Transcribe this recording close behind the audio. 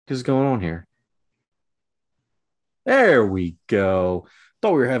is going on here? There we go.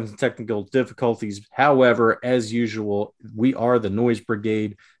 Thought we were having some technical difficulties. However, as usual, we are the Noise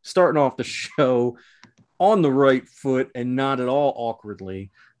Brigade, starting off the show on the right foot and not at all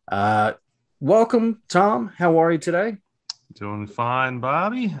awkwardly. Uh, Welcome, Tom. How are you today? Doing fine,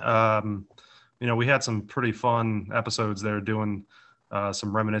 Bobby. We had some pretty fun episodes there doing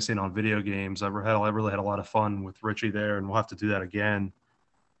some reminiscing on video games. I really had a lot of fun with Richie there, and we'll have to do that again.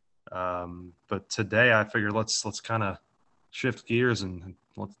 But today I figured let's kind of shift gears and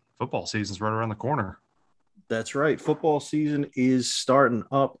football season's right around the corner. That's right. Football season is starting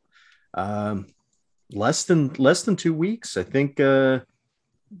up. Um, less than 2 weeks. I think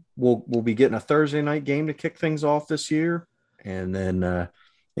we'll be getting a Thursday night game to kick things off this year, and then the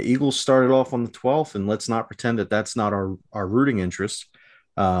Eagles started off on the 12th. And let's not pretend that that's not our rooting interest.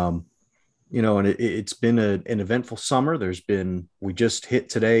 Um, and it's been an eventful summer. We just hit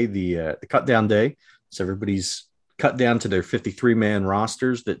today the cut down day, so everybody's cut down to their 53-man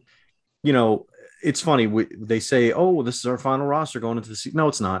rosters. That you know, it's funny. They say, "Oh, well, this is our final roster going into the season." No,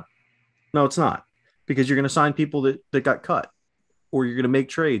 it's not. No, it's not, because you're going to sign people that got cut, or you're going to make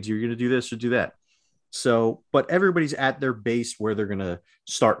trades. You're going to do this or do that. So, but everybody's at their base where they're going to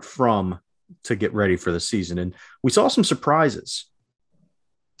start from to get ready for the season. And we saw some surprises.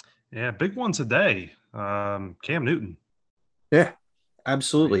 Yeah, big one today. Cam Newton. Yeah,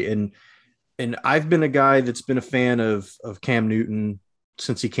 absolutely. And I've been a guy that's been a fan of Cam Newton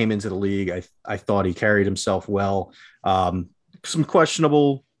since he came into the league. I thought he carried himself well. Some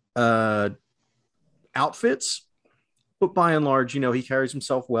questionable outfits, but by and large, he carries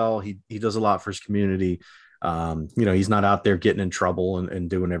himself well. He does a lot for his community. He's not out there getting in trouble and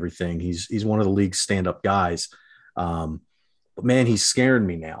doing everything. He's one of the league's stand up guys. But man, he's scaring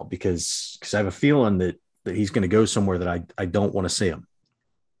me now because I have a feeling that he's going to go somewhere that I don't want to see him.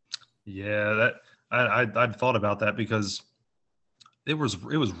 Yeah, that I'd thought about that because it was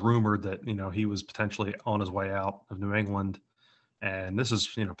rumored that he was potentially on his way out of New England, and this is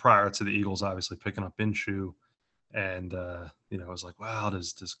prior to the Eagles obviously picking up Minshew. And I was like, wow,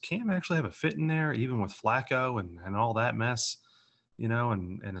 does Cam actually have a fit in there, even with Flacco and all that mess,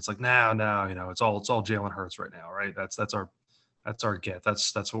 and it's like, no, it's all Jalen Hurts right now, right? That's our get.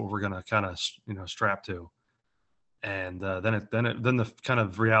 That's what we're gonna kind of strap to. And then the kind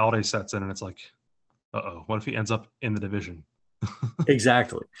of reality sets in, and it's like, what if he ends up in the division?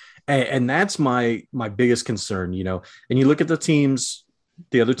 Exactly. And that's my biggest concern, and you look at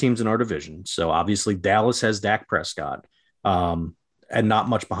the other teams in our division. So obviously Dallas has Dak Prescott, and not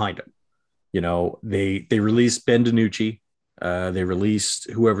much behind him. They released Ben DiNucci. They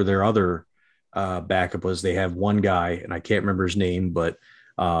released whoever their other backup was. They have one guy, and I can't remember his name, but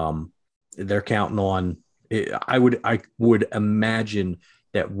they're counting on it. I would imagine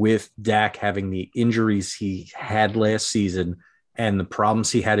that with Dak having the injuries he had last season and the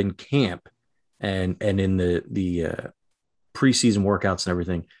problems he had in camp and in the preseason workouts and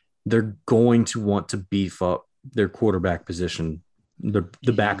everything, they're going to want to beef up their quarterback position, the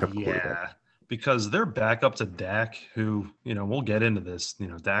backup quarterback. Yeah, because they're back up to Dak, who, we'll get into this.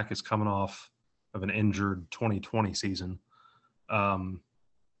 Dak is coming off of an injured 2020 season.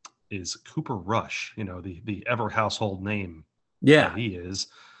 Is Cooper Rush, the ever household name that Yeah. he is.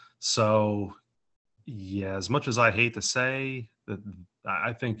 So, yeah, as much as I hate to say that,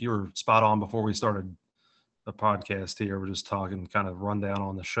 I think you were spot on before we started the podcast here. We're just talking kind of rundown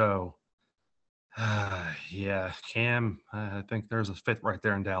on the show. Yeah, Cam, I think there's a fit right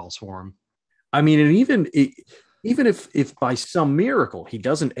there in Dallas for him. I mean, and even if by some miracle he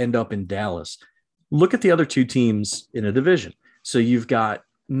doesn't end up in Dallas, look at the other two teams in a division. So you've got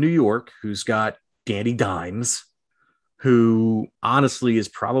New York, who's got Danny Dimes, who honestly is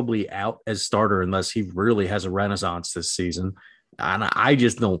probably out as starter unless he really has a renaissance this season. And I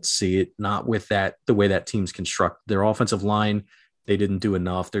just don't see it, not with the way that team's constructed. Their offensive line, they didn't do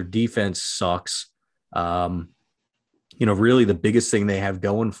enough. Their defense sucks. Um, really the biggest thing they have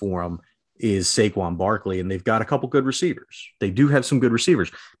going for them is Saquon Barkley, and they've got a couple good receivers. They do have some good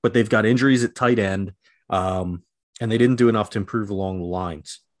receivers, but they've got injuries at tight end, and they didn't do enough to improve along the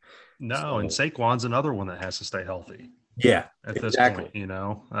lines. No, and So, Saquon's another one that has to stay healthy yeah, at this exactly. point.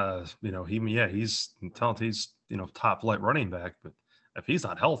 He's talented. He's top flight running back, but if he's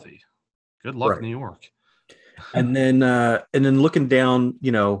not healthy, good luck, Right. New York. And then looking down,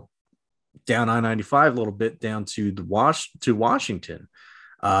 down I-95 a little bit down to to Washington.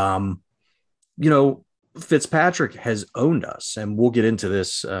 Um, you know, Fitzpatrick has owned us, and we'll get into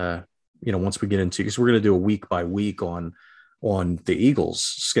this. Once we get into, because we're going to do a week by week on the Eagles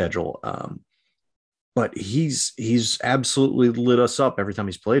schedule. but he's absolutely lit us up every time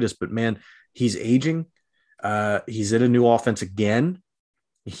he's played us. But man, he's aging. He's in a new offense again.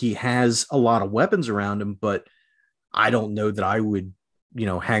 He has a lot of weapons around him, but I don't know that I would,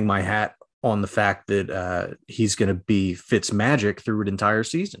 hang my hat on the fact that he's going to be Fitz magic through an entire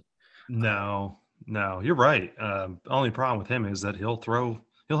season. No, no, you're right. Only problem with him is that he'll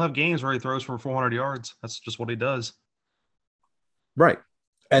have games where he throws for 400 yards. That's just what he does. Right.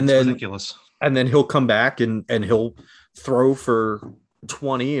 And It's then ridiculous. and then he'll come back and he'll throw for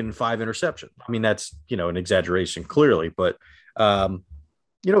 20 and 5 interceptions. I mean, that's, an exaggeration clearly, but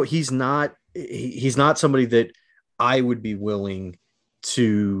he's not somebody that I would be willing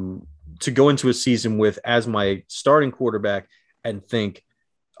to go into a season with as my starting quarterback and think,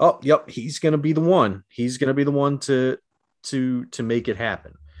 oh, yep, he's going to be the one. He's going to be the one to make it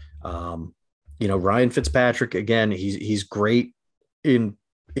happen. Ryan Fitzpatrick, again, he's great in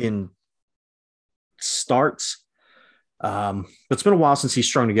starts. But it's been a while since he's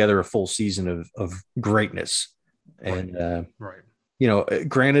strung together a full season of greatness. And right.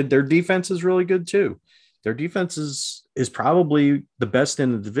 Granted, their defense is really good too. Their defense is probably the best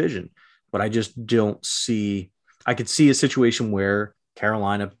in the division, but I just don't see. I could see a situation where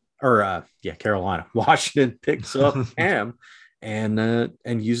Washington picks up Cam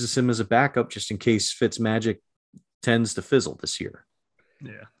and uses him as a backup just in case Fitzmagic tends to fizzle this year.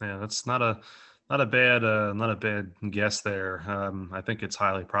 Yeah, that's not a bad guess there. I think it's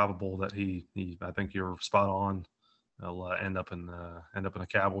highly probable that he I think you're spot on. He'll end up in a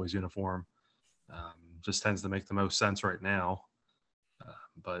Cowboys uniform. Just tends to make the most sense right now.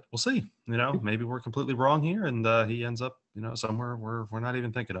 But we'll see. Maybe we're completely wrong here, and he ends up somewhere we're not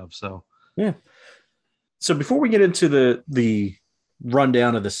even thinking of. So yeah. So before we get into the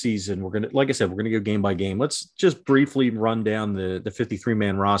rundown of the season, like I said, we're gonna go game by game. Let's just briefly run down the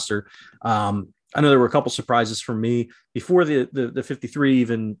 53-man roster. I know there were a couple surprises for me before the 53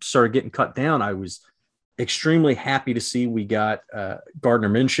 even started getting cut down. I was extremely happy to see we got Gardner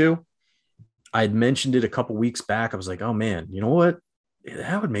Minshew. I had mentioned it a couple weeks back. I was like, oh man, you know what?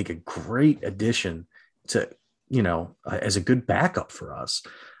 That would make a great addition to, as a good backup for us.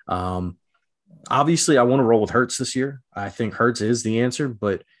 Obviously I want to roll with Hurts this year. I think Hurts is the answer,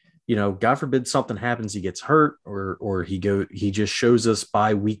 but God forbid something happens, he gets hurt or he just shows us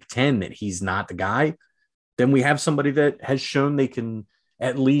by week 10 that he's not the guy. Then we have somebody that has shown they can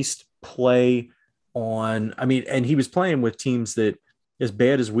at least play on. I mean, and he was playing with teams that, as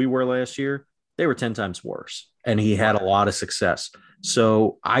bad as we were last year, they were 10 times worse, and he had a lot of success.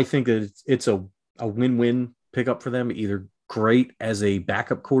 So I think that it's a win-win pickup for them, either great as a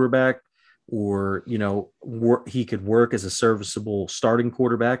backup quarterback or, he could work as a serviceable starting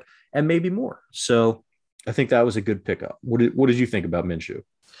quarterback and maybe more. So I think that was a good pickup. What did you think about Minshew?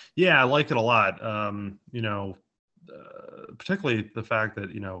 Yeah, I liked it a lot. Particularly the fact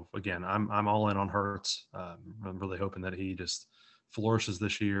that, again, I'm all in on Hurts. I'm really hoping that he just flourishes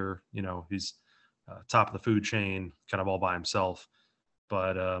this year. He's top of the food chain, kind of all by himself.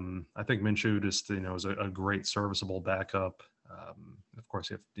 But I think Minshew just, is a great serviceable backup. Of course,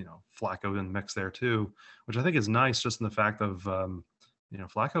 you have, Flacco in the mix there too, which I think is nice just in the fact of,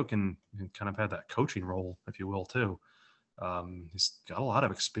 Flacco can kind of have that coaching role, if you will, too. He's got a lot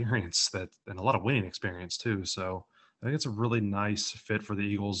of experience and a lot of winning experience too. So I think it's a really nice fit for the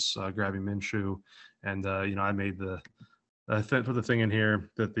Eagles, grabbing Minshew. And, I made I put the thing in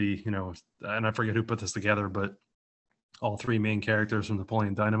here that and I forget who put this together, but all three main characters from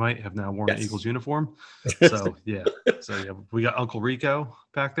Napoleon Dynamite have now worn an Eagles uniform. So yeah. We got Uncle Rico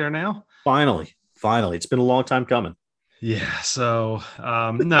back there now. Finally, it's been a long time coming. Yeah. So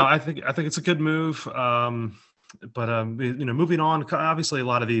no, I think it's a good move. But moving on, obviously a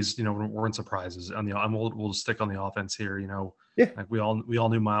lot of these, weren't surprises on and we'll stick on the offense here. Like we all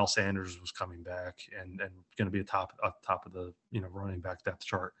knew Miles Sanders was coming back and going to be top of the, running back depth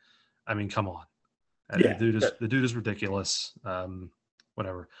chart. I mean, come on. Yeah. The dude is ridiculous.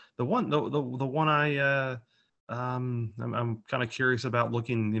 Whatever. The one I'm kind of curious about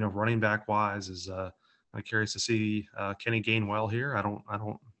looking, running back wise is I'm curious to see Kenny Gainwell here.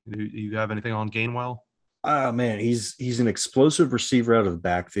 Do you have anything on Gainwell? Oh man, he's an explosive receiver out of the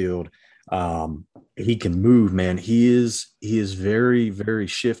backfield. He can move, man. He is very, very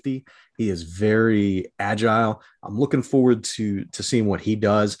shifty. He is very agile. I'm looking forward to seeing what he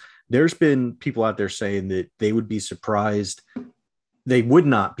does. There's been people out there saying that they would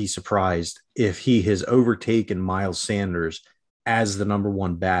not be surprised if he has overtaken Miles Sanders as the number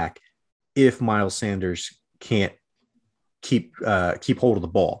one back if Miles Sanders can't keep hold of the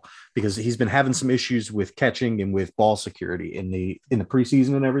ball, because he's been having some issues with catching and with ball security in the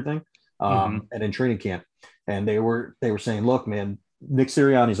preseason and everything. Hmm. and in training camp. And they were saying, look, man, Nick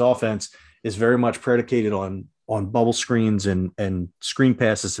Sirianni's offense is very much predicated on bubble screens and screen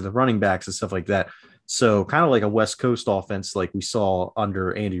passes to the running backs and stuff like that. So kind of like a West Coast offense, like we saw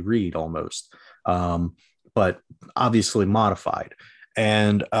under Andy Reid almost, but obviously modified.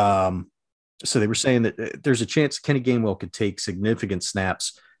 And so they were saying that there's a chance Kenny Gainwell could take significant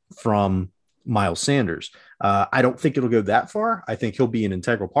snaps from Miles Sanders. I don't think it'll go that far. I think he'll be an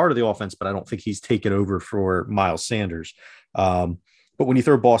integral part of the offense, but I don't think he's taken over for Miles Sanders. But when you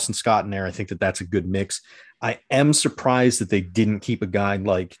throw Boston Scott in there, I think that that's a good mix. I am surprised that they didn't keep a guy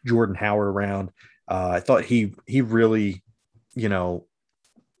like Jordan Howard around. I thought he really, you know,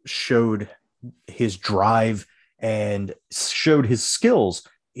 showed his drive and showed his skills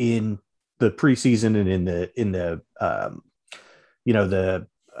in the preseason and in the the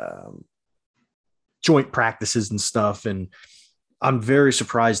joint practices and stuff. And I'm very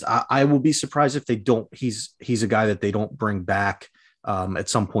surprised. I will be surprised if they don't. He's a guy that they don't bring back at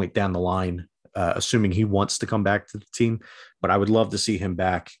some point down the line, assuming he wants to come back to the team. But I would love to see him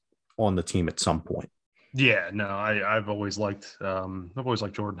back on the team at some point. Yeah, no, I've always liked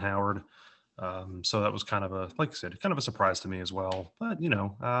Jordan Howard. So that was kind of like I said, kind of a surprise to me as well. But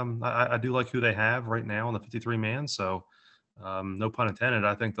I do like who they have right now on the 53 man. So no pun intended.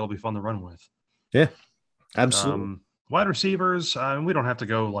 I think they'll be fun to run with. Yeah, absolutely. Wide receivers. We don't have to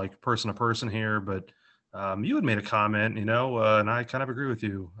go like person to person here, but you had made a comment, and I kind of agree with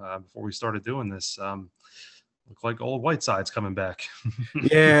you before we started doing this. Look like old Whiteside's coming back.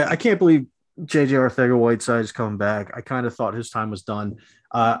 Yeah, I can't believe JJ Arcega-Whiteside is coming back. I kind of thought his time was done.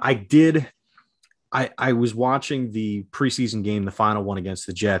 I was watching the preseason game, the final one against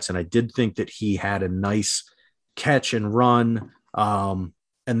the Jets, and I did think that he had a nice catch and run.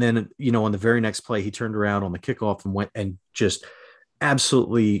 And then, on the very next play, he turned around on the kickoff and went and just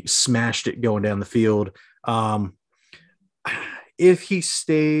absolutely smashed it going down the field. If he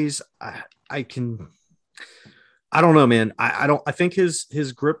stays, I don't know, man. I think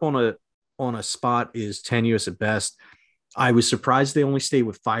his grip on a spot is tenuous at best. I was surprised they only stayed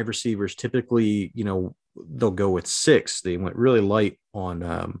with 5 receivers. Typically, they'll go with 6. They went really light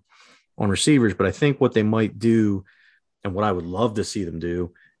on receivers, but I think what they might do, and what I would love to see them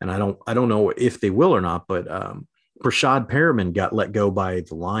do, and I don't know if they will or not, but Brashad Perriman got let go by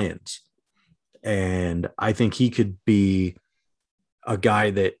the Lions, and I think he could be a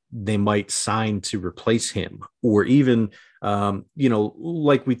guy that they might sign to replace him, or even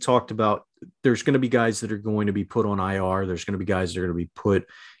like we talked about, there's going to be guys that are going to be put on IR. There's going to be guys that are going to be put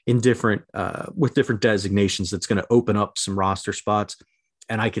in different with different designations. That's going to open up some roster spots,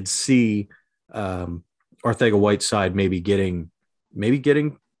 and I could see Arcega-Whiteside maybe getting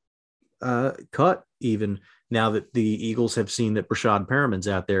cut even now that the Eagles have seen that Brashad Perriman's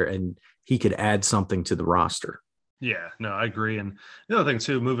out there and he could add something to the roster. Yeah, no, I agree. And the other thing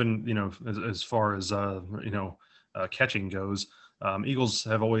too, moving, as far as catching goes, Eagles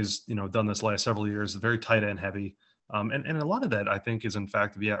have always, done this last several years, very tight end heavy. And a lot of that I think is in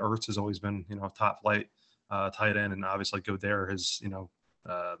fact, Ertz has always been, top flight tight end, and obviously Goddard has,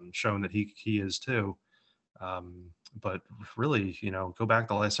 shown that he is too. But really, go back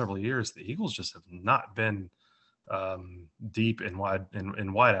the last several years, the Eagles just have not been deep in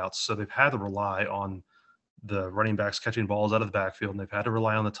wideouts. So they've had to rely on the running backs catching balls out of the backfield, and they've had to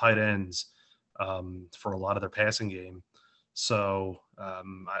rely on the tight ends for a lot of their passing game. So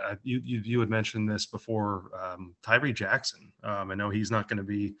you had mentioned this before, Tyree Jackson. I know he's not going to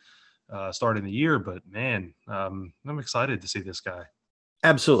be starting the year, but man, I'm excited to see this guy.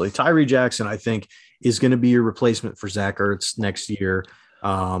 Absolutely. Tyree Jackson, I think, is going to be your replacement for Zach Ertz next year.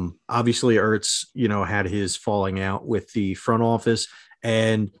 Obviously, Ertz, had his falling out with the front office.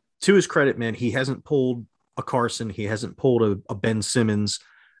 And to his credit, man, he hasn't pulled a Carson. He hasn't pulled a Ben Simmons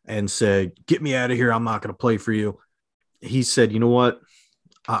and said, get me out of here. I'm not going to play for you. He said, you know what?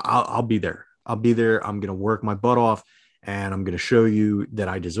 I'll be there. I'll be there. I'm going to work my butt off, and I'm going to show you that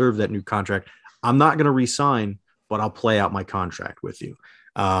I deserve that new contract. I'm not going to re-sign, but I'll play out my contract with you.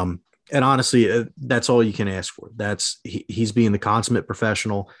 And honestly, that's all you can ask for. He's being the consummate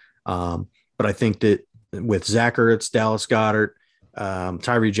professional. But I think that with Zach Ertz, Dallas Goedert,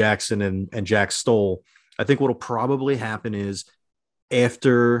 Tyree Jackson, and Jack Stoll, I think what'll probably happen is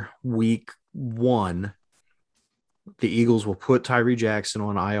after week 1, the Eagles will put Tyree Jackson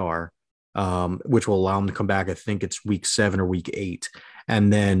on IR, which will allow him to come back. I think it's week 7 or week 8.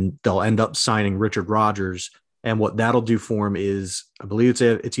 And then they'll end up signing Richard Rodgers. And what that'll do for him is, I believe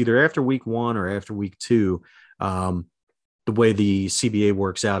it's either after week 1 or after week 2. The way the CBA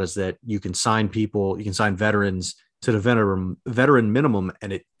works out is that you can sign veterans to the veteran minimum,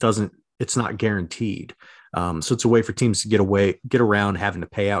 and it it's not guaranteed. So it's a way for teams to get around having to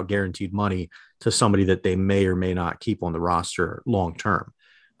pay out guaranteed money to somebody that they may or may not keep on the roster long term.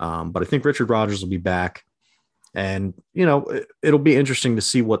 But I think Richard Rodgers will be back. And, it'll be interesting to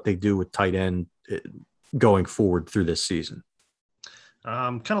see what they do with tight end going forward through this season.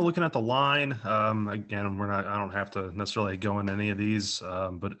 Kind of looking at the line. Again, I don't have to necessarily go into any of these,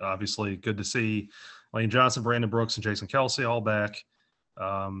 but obviously good to see Lane Johnson, Brandon Brooks, and Jason Kelce all back.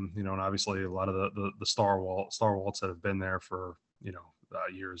 And obviously a lot of the stalwarts that have been there for,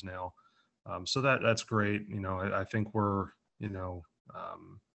 years now. So that's great. I think we're,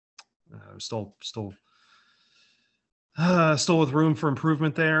 still with room for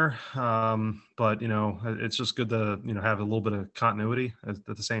improvement there. But, it's just good to, have a little bit of continuity at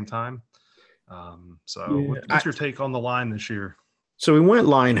the same time. What's your take on the line this year? So we went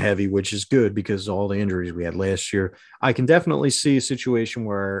line heavy, which is good because of all the injuries we had last year. I can definitely see a situation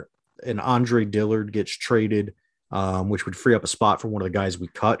where an Andre Dillard gets traded, which would free up a spot for one of the guys we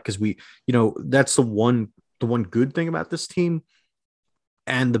cut. Because that's the one good thing about this team.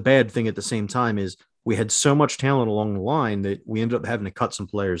 And the bad thing at the same time is we had so much talent along the line that we ended up having to cut some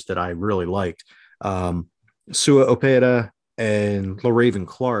players that I really liked. Sua Opeta and LaRaven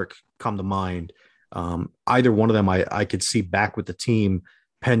Clark come to mind. Either one of them I could see back with the team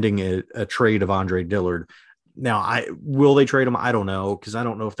pending a trade of Andre Dillard. Now, will they trade him? I don't know, because I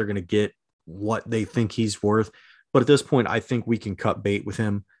don't know if they're going to get what they think he's worth. But at this point, I think we can cut bait with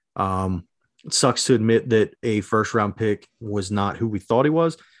him. It sucks to admit that a first-round pick was not who we thought he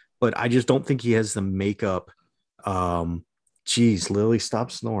was, but I just don't think he has the makeup. Geez, Lily,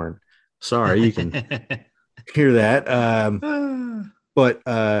 stop snoring. Sorry, you can hear that. But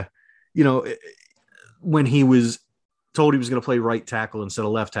when he was told he was going to play right tackle instead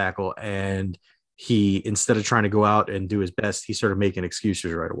of left tackle, and he, instead of trying to go out and do his best, he started making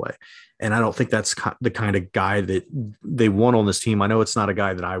excuses right away. And I don't think that's the kind of guy that they want on this team. I know it's not a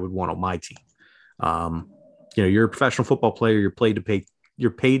guy that I would want on my team. You're a professional football player. You're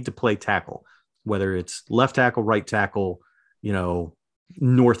paid to play tackle, whether it's left tackle, right tackle,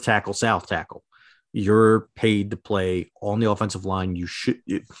 north tackle, south tackle. You're paid to play on the offensive line.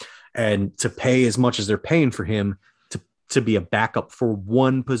 And to pay as much as they're paying for him to be a backup for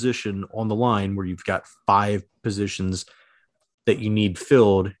one position on the line where you've got 5 positions that you need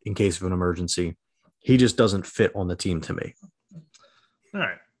filled in case of an emergency. He just doesn't fit on the team to me. All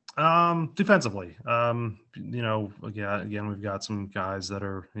right. Defensively, again, we've got some guys that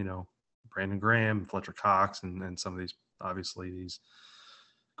are, Brandon Graham, Fletcher Cox, and some of these, obviously these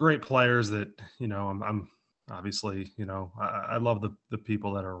great players that, I'm obviously, I love the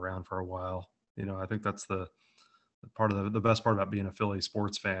people that are around for a while. I think that's the part of the best part about being a Philly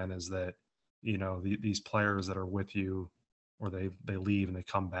sports fan is that, these players that are with you, or they leave and they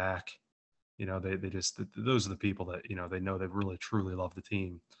come back, those are the people that, they know they really truly love the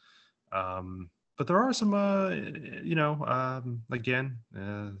team. But there are some, again,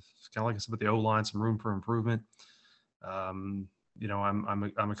 it's kind of like I said with the O-line, some room for improvement. I'm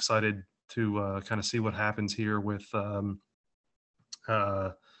excited to kind of see what happens here with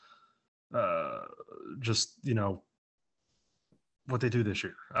just what they do this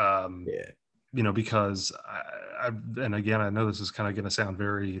year. Because and again, I know this is kind of going to sound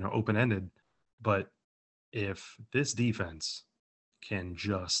very open-ended, but if this defense can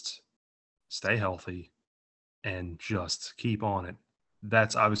just stay healthy and just keep on it,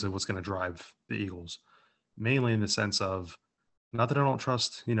 that's obviously what's going to drive the Eagles, mainly in the sense of, not that I don't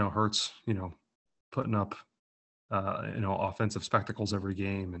trust, Hurts, putting up, offensive spectacles every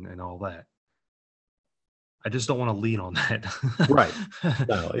game and all that. I just don't want to lean on that. Right.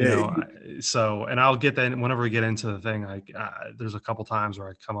 No, So, and I'll get that whenever we get into the thing. There's a couple times where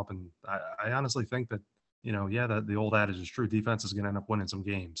I come up and I honestly think that, that the old adage is true. Defense is going to end up winning some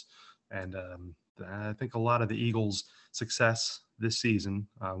games. And I think a lot of the Eagles' success this season,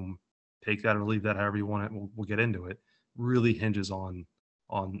 take that or leave that however you want it, we'll get into it, really hinges on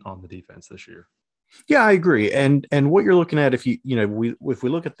the defense this year. Yeah, I agree. And what you're looking at, if we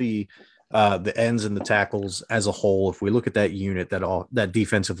look at the ends and the tackles as a whole, if we look at that unit, that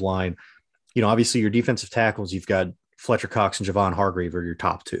defensive line, obviously your defensive tackles, you've got Fletcher Cox and Javon Hargrave are your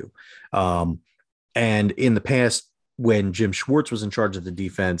top 2. And in the past, when Jim Schwartz was in charge of the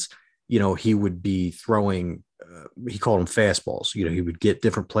defense, he would be throwing, he called them fastballs. He would get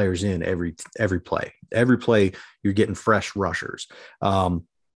different players in every play. Every play, you're getting fresh rushers.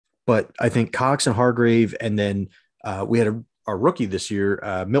 But I think Cox and Hargrave, and then we had our rookie this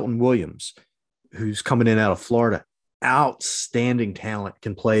year, Milton Williams, who's coming in out of Florida. Outstanding talent,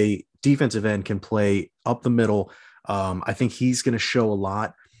 can play defensive end, can play up the middle. I think he's going to show a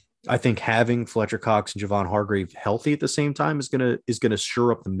lot. I think having Fletcher Cox and Javon Hargrave healthy at the same time is gonna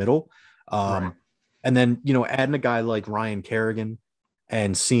shore up the middle. Right. Um, and then adding a guy like Ryan Kerrigan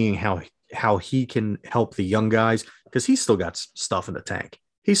and seeing how he can help the young guys because he's still got stuff in the tank.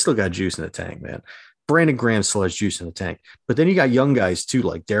 He's still got juice in the tank, man. Brandon Graham still has juice in the tank. But then you got young guys too,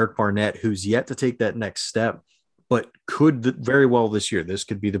 like Derek Barnett, who's yet to take that next step, but could very well this year. This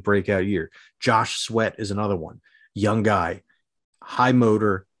could be the breakout year. Josh Sweat is another one. Young guy, high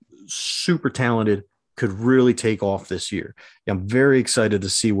motor, super talented, could really take off this year. I'm very excited to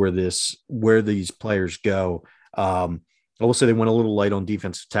see where these players go. I will say they went a little light on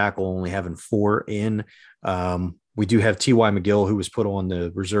defensive tackle, only having 4 in. We do have T.Y. McGill, who was put on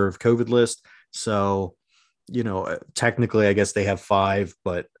the reserve COVID list. So, technically, I guess they have 5,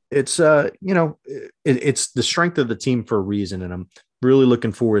 but it's, it's the strength of the team for a reason. And I'm really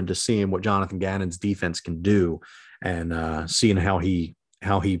looking forward to seeing what Jonathan Gannon's defense can do and seeing how he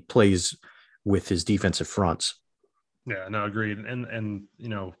plays with his defensive fronts. Yeah, no, agreed. And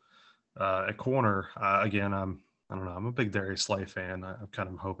at corner, again, I don't know. I'm a big Darius Slay fan. I'm kind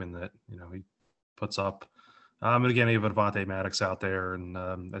of hoping that he puts up. And again, you have Avante Maddox out there, and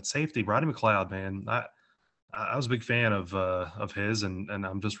at safety, Rodney McLeod, man. I was a big fan of his, and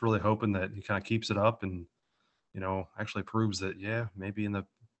I'm just really hoping that he kind of keeps it up and actually proves that maybe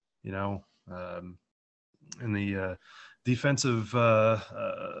you know in the defensive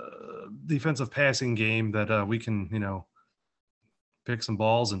passing game that we can pick some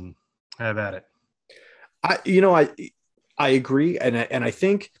balls and have at it. I agree, and I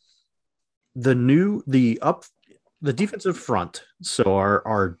think the defensive front, so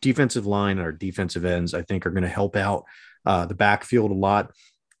our defensive line, our defensive ends, I think are going to help out the backfield a lot.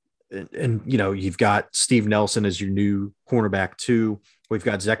 And you've got Steve Nelson as your new cornerback too. We've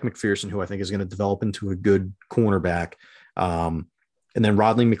got Zech McPherson, who I think is going to develop into a good cornerback. And then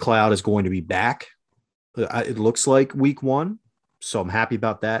Rodney McLeod is going to be back. It looks like week 1, so I'm happy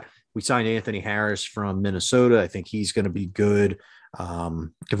about that. We signed Anthony Harris from Minnesota. I think he's going to be good.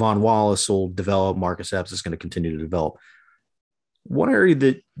 Kevon Wallace will develop. Marcus Epps is going to continue to develop. One area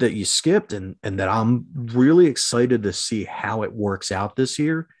that you skipped and that I'm really excited to see how it works out this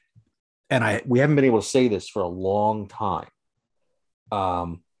year, and we haven't been able to say this for a long time,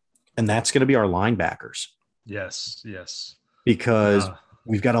 and that's going to be our linebackers. Yes. Because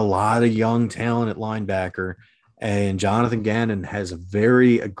we've got a lot of young talent at linebacker, and Jonathan Gannon has a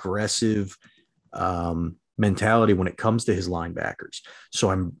very aggressive mentality when it comes to his linebackers. So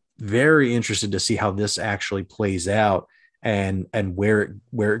I'm very interested to see how this actually plays out and where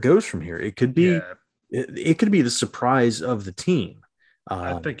it goes from here. It could be it could be the surprise of the team.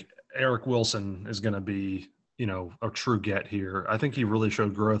 I think Eric Wilson is going to be a true get here. I think he really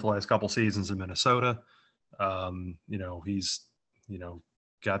showed growth the last couple seasons in Minnesota. He's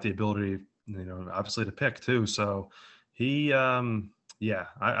got the ability obviously to pick too. So he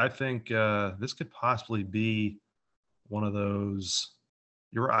I think this could possibly be one of those.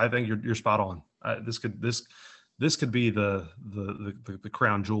 I think you're spot on. This could be the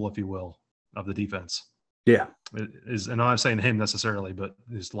crown jewel, if you will, of the defense. Yeah, it is, and I'm not saying him necessarily, but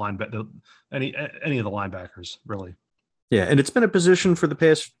his any of the linebackers really. Yeah, and it's been a position for the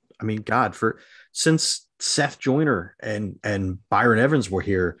past. I mean, God, since Seth Joyner and Byron Evans were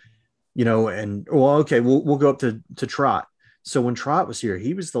here, and okay, we'll go up to Trot. So when Trot was here,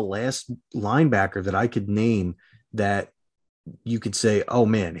 he was the last linebacker that I could name that you could say, oh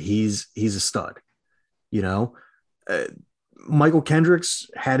man, he's a stud. Michael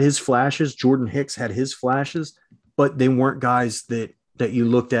Kendricks had his flashes. Jordan Hicks had his flashes, but they weren't guys that you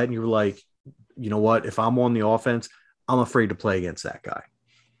looked at and you were like, you know what? If I'm on the offense, I'm afraid to play against that guy.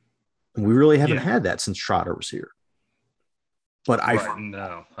 And we really haven't had that since Trotter was here. But I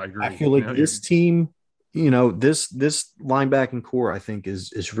agree. I feel like this team, this linebacking core, I think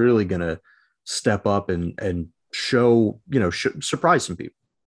is really going to step up and show, surprise some people.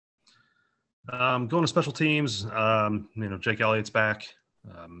 Going to special teams, Jake Elliott's back.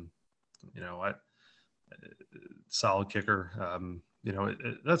 Solid kicker.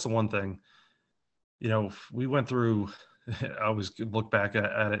 That's the one thing. We went through. I always look back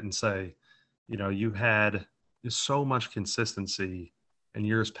at it and say, you had so much consistency in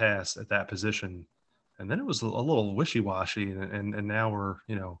years past at that position, and then it was a little wishy-washy, and now we're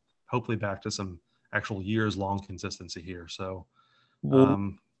hopefully back to some actual years-long consistency here. So.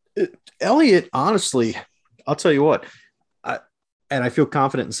 Elliott, honestly, I'll tell you what, and I feel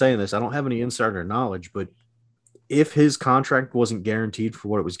confident in saying this. I don't have any insider knowledge, but if his contract wasn't guaranteed for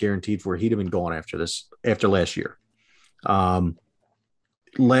what it was guaranteed for, he'd have been gone after last year.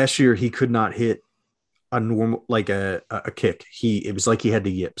 Last year, he could not hit a normal, like a kick. It was like he had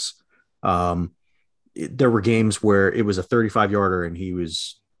the yips. Um, there were games where it was a 35 yarder and he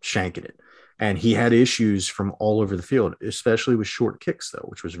was shanking it. And he had issues from all over the field, especially with short kicks, though,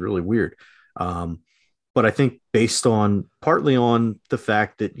 which was really weird. Um, but I think based on partly on the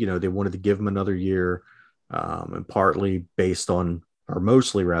fact that, they wanted to give him another year, and partly based on, or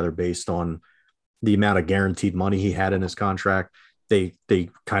mostly rather based on the amount of guaranteed money he had in his contract, they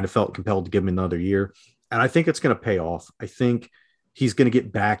kind of felt compelled to give him another year. And I think it's going to pay off. I think he's going to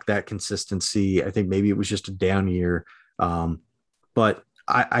get back that consistency. I think maybe it was just a down year. But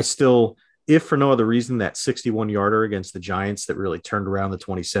I still, if for no other reason, that 61 yarder against the Giants that really turned around the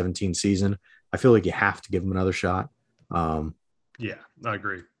 2017 season, I feel like you have to give him another shot. Yeah, I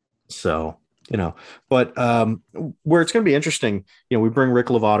agree. So, but where it's going to be interesting, we bring Rick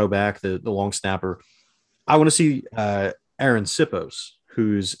Lovato back, the long snapper. I want to see Aaron Sipos,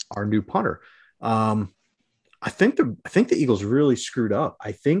 who's our new punter. I think the Eagles really screwed up.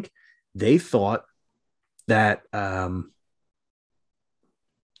 I think they thought that, and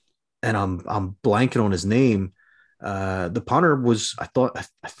I'm blanking on his name. The punter was, I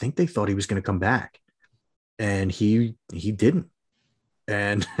think they thought he was going to come back, and he didn't.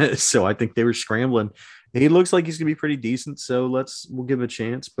 And so I think they were scrambling. He looks like he's going to be pretty decent, so we'll give him a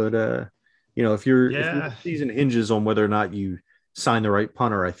chance. But if your season hinges on whether or not you sign the right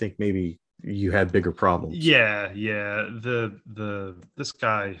punter, I think maybe you had bigger problems. Yeah. This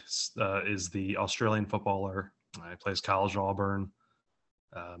guy is the Australian footballer. He plays college at Auburn.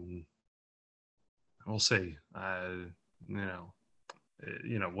 We'll see.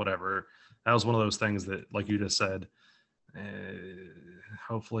 Whatever. That was one of those things that, like you just said,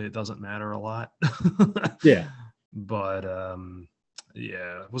 hopefully it doesn't matter a lot. Yeah. But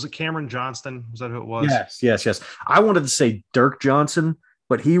yeah. Was it Cameron Johnston? Was that who it was? Yes. I wanted to say Dirk Johnson,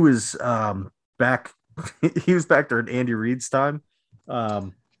 but he was back. He was back during Andy Reid's time.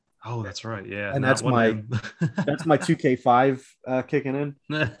 Oh, that's right. Yeah. And that's my 2K5 kicking in.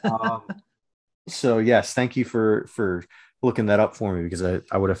 So yes, thank you for looking that up for me, because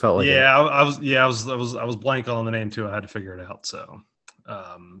I would have felt like I was blank on the name too. I had to figure it out. So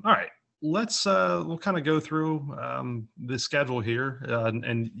all right, let's we'll kind of go through the schedule here,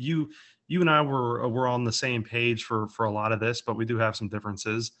 and you and I were on the same page for a lot of this, but we do have some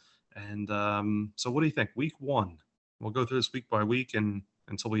differences. And so what do you think? Week 1, we'll go through this week by week and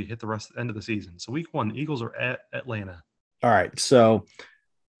until we hit the end of the season. So week 1, Eagles are at Atlanta. All right, so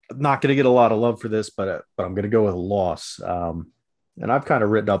I'm not going to get a lot of love for this, but I'm going to go with a loss. And I've kind of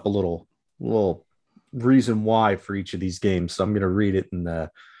written up a little reason why for each of these games. So I'm going to read it and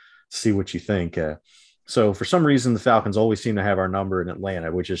see what you think. So for some reason, the Falcons always seem to have our number in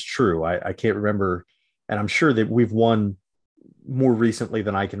Atlanta, which is true. I can't remember, and I'm sure that we've won more recently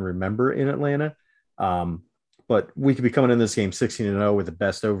than I can remember in Atlanta. But we could be coming in this game 16-0 with the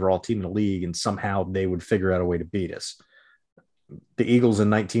best overall team in the league, and somehow they would figure out a way to beat us. The Eagles in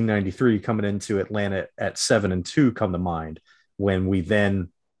 1993 coming into Atlanta at 7-2 come to mind, when we then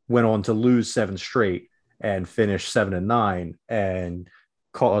went on to lose 7 straight and finish 7-9 and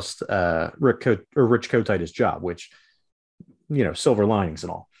cost Rich Kotite his job, which, silver linings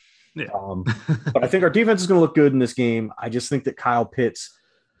and all. Yeah. But I think our defense is going to look good in this game. I just think that Kyle Pitts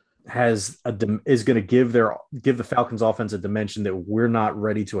is going to give the Falcons offense a dimension that we're not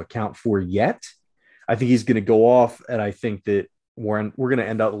ready to account for yet. I think he's going to go off, and I think that we're going to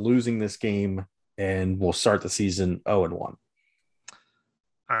end up losing this game, and we'll start the season 0-1. All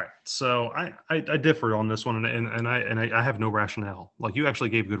right, so I differ on this one, and I have no rationale. Like, you actually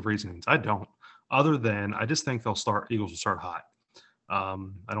gave good reasonings. I don't, other than I just think Eagles will start hot. I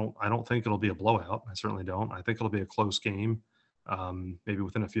don't think it'll be a blowout. I certainly don't. I think it'll be a close game, maybe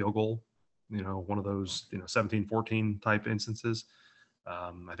within a field goal. One of those 17-14 type instances.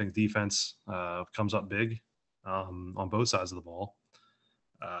 I think defense comes up big on both sides of the ball.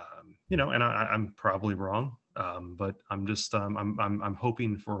 And I'm probably wrong, but I'm just I'm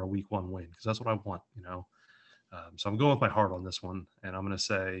hoping for a week 1 win, because that's what I want. So I'm going with my heart on this one, and I'm going to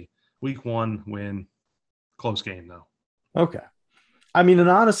say week 1 win, close game though. Okay. I mean, and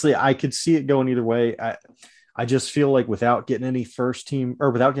honestly, I could see it going either way. I just feel like without getting any first team,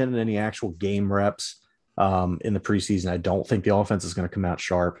 or without getting any actual game reps in the preseason, I don't think the offense is going to come out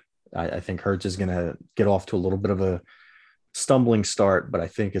sharp. I think Hurts is going to get off to a little bit of a stumbling start, but I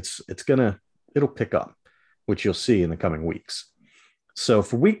think it'll pick up, which you'll see in the coming weeks. So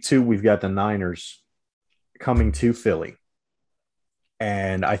for week 2, we've got the Niners coming to Philly.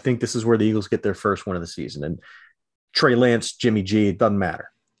 And I think this is where the Eagles get their first win of the season. And Trey Lance, Jimmy G, it doesn't matter.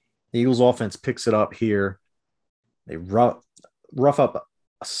 The Eagles offense picks it up here. They rough up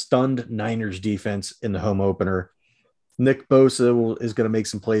a stunned Niners defense in the home opener. Nick Bosa is going to make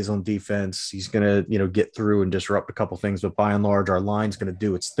some plays on defense. He's going to, get through and disrupt a couple things, but by and large, our line's going to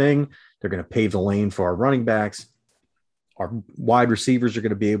do its thing. They're going to pave the lane for our running backs. Our wide receivers are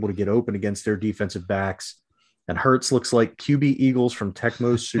going to be able to get open against their defensive backs. And Hurts looks like QB Eagles from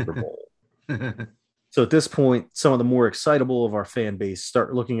Tecmo's Super Bowl. So at this point, some of the more excitable of our fan base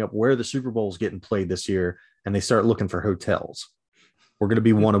start looking up where the Super Bowl is getting played this year, and they start looking for hotels. We're going to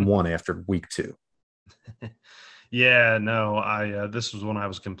be 1-1 after week 2. Yeah, no, this was when I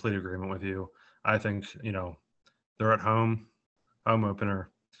was in complete agreement with you. I think, they're at home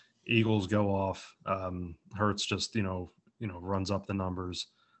opener. Eagles go off. Hurts just, runs up the numbers.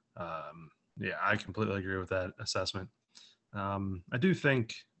 Yeah, I completely agree with that assessment. I do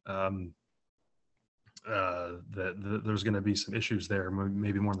think that there's going to be some issues there,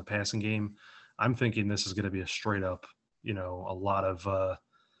 maybe more in the passing game. I'm thinking this is going to be a straight up, a lot of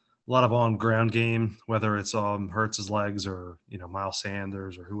on ground game, whether it's Hurts's legs or Miles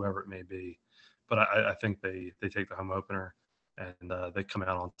Sanders or whoever it may be. But I think they take the home opener and they come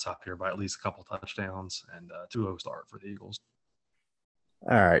out on top here by at least a couple touchdowns and 2-0 start for the Eagles.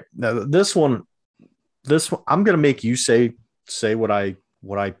 All right, now this one, I'm going to make you say what I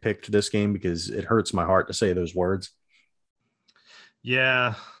picked this game because it hurts my heart to say those words.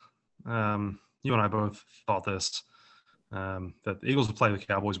 Yeah, you and I both thought this. That the Eagles will play the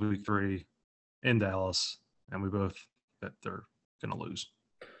Cowboys week 3 in Dallas, and we both that they're going to lose.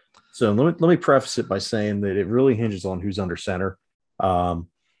 So let me preface it by saying that it really hinges on who's under center.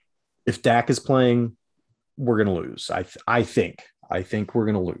 If Dak is playing, we're going to lose. I think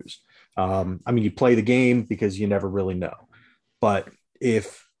we're going to lose. You play the game because you never really know. But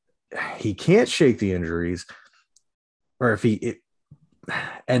if he can't shake the injuries, or if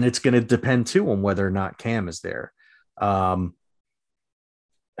and it's going to depend too on whether or not Cam is there. I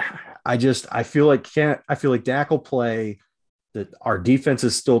feel like Dak will play. That our defense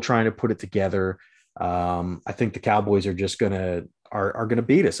is still trying to put it together. I think the Cowboys are just gonna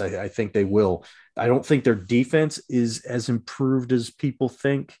beat us. I think they will. I don't think their defense is as improved as people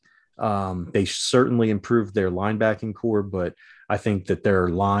think. They certainly improved their linebacking core, but I think that their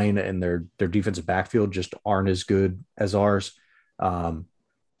line and their defensive backfield just aren't as good as ours.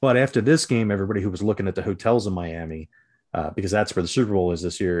 But after this game, everybody who was looking at the hotels in Miami, because that's where the Super Bowl is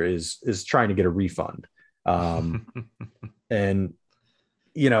this year, is trying to get a refund. And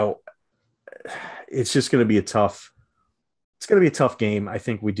it's just going to be a tough game. I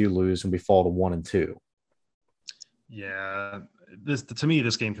think we do lose and we fall to 1-2. Yeah, to me,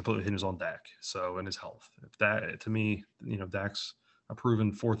 this game completely hinges on Dak. So, and his health. If that, to me, Dak's a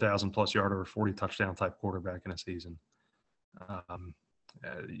proven 4,000 plus yarder, 40 touchdown type quarterback in a season.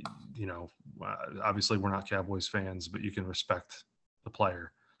 Obviously we're not Cowboys fans, but you can respect the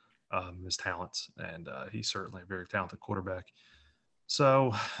player, his talents, and he's certainly a very talented quarterback.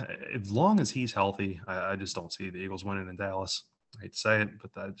 So as long as he's healthy, I just don't see the Eagles winning in Dallas. I hate to say it,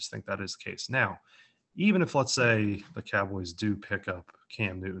 but I just think that is the case. Now, even if, let's say, the Cowboys do pick up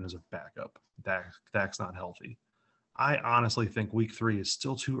Cam Newton as a backup, Dak's not healthy, I honestly think week 3 is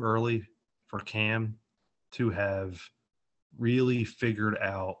still too early for Cam to have really figured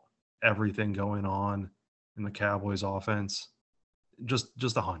out everything going on in the Cowboys offense.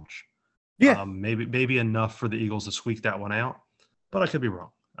 Just a hunch. Yeah. Maybe enough for the Eagles to squeak that one out, but I could be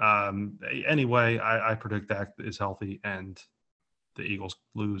wrong. Anyway, I predict Dak is healthy and the Eagles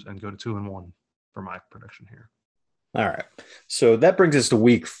lose and go to 2-1 for my prediction here. All right. So that brings us to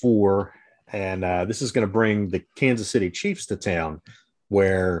week 4. And this is going to bring the Kansas City Chiefs to town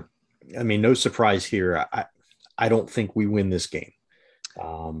where, no surprise here. I don't think we win this game.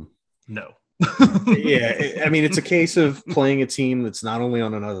 No. Yeah. It's a case of playing a team that's not only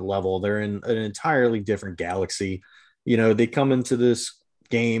on another level, they're in an entirely different galaxy. They come into this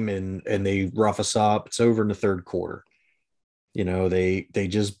game and they rough us up. It's over in the third quarter. They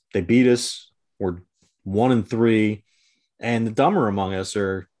beat us. We're 1-3. And the dumber among us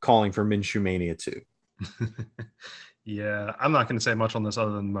are calling for Minshew Mania 2. Yeah, I'm not going to say much on this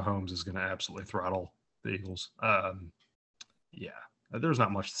other than Mahomes is going to absolutely throttle the Eagles. Yeah, there's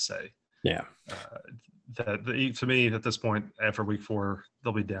not much to say. Yeah. To me, at this point, after week 4,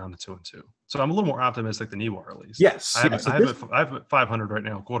 they'll be down to 2-2. So I'm a little more optimistic than you are, at least. Yes. I have 500 right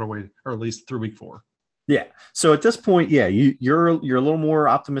now, quarter way, or at least through week 4. Yeah. So at this point, yeah, you're a little more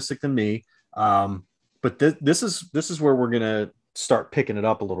optimistic than me. But this is where we're going to start picking it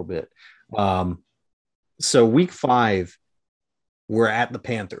up a little bit. So week 5, we're at the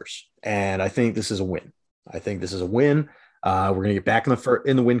Panthers, and I think this is a win. We're going to get back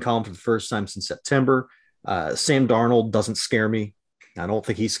in the win column for the first time since September. Sam Darnold doesn't scare me. I don't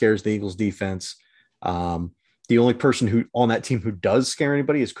think he scares the Eagles defense. Um, the only person who on that team who does scare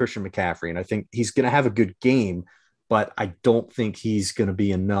anybody is Christian McCaffrey. And I think he's going to have a good game, but I don't think he's going to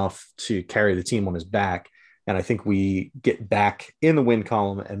be enough to carry the team on his back. And I think we get back in the win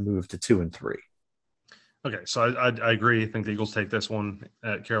column and move to 2-3. Okay, so I agree. I think the Eagles take this one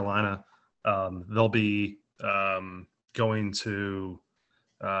at Carolina. They'll be going to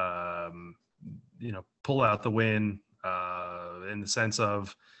pull out the win in the sense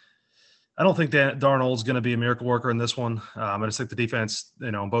of I don't think that Darnold's going to be a miracle worker in this one. I just think the defense,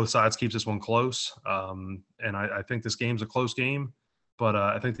 on both sides keeps this one close, and I think this game's a close game. But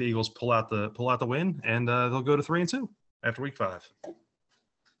I think the Eagles pull out the win, and they'll go to 3-2 after week 5.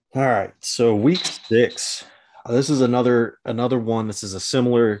 All right. So week 6. This is another one. This is a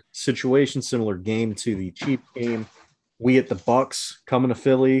similar situation, similar game to the Chiefs game. We get the Bucks coming to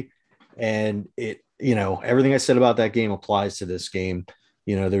Philly, and everything I said about that game applies to this game.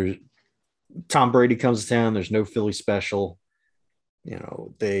 There's Tom Brady comes to town. There's no Philly special.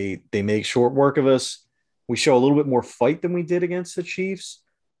 They make short work of us. We show a little bit more fight than we did against the Chiefs,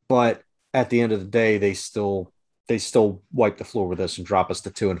 but at the end of the day, they still wipe the floor with us and drop us to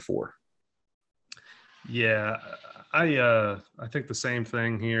 2-4. Yeah, I think the same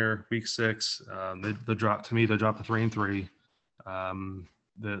thing here. Week 6, they drop to 3-3.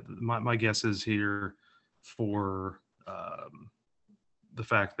 My guess is here for the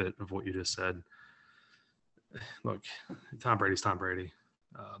fact that of what you just said. Look, Tom Brady's Tom Brady.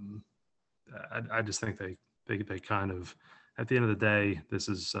 I just think they kind of at the end of the day, this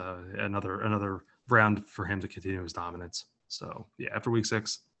is another round for him to continue his dominance. So yeah, after week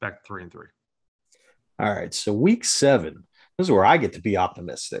 6, back to 3-3. All right, so week 7, this is where I get to be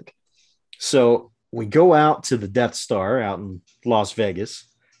optimistic. So we go out to the Death Star out in Las Vegas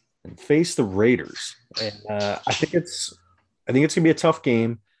and face the Raiders, and I think it's gonna be a tough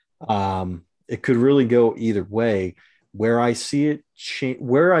game. It could really go either way. Where I see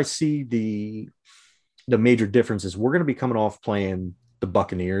the major difference is we're going to be coming off playing the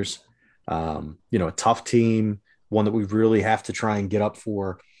Buccaneers, a tough team, one that we really have to try and get up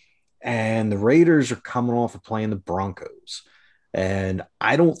for. And the Raiders are coming off of playing the Broncos. And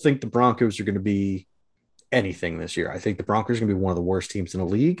I don't think the Broncos are going to be anything this year. I think the Broncos are going to be one of the worst teams in the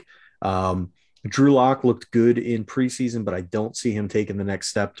league. Drew Lock looked good in preseason, but I don't see him taking the next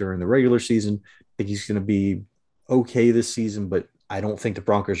step during the regular season. I think he's going to be okay this season, but I don't think the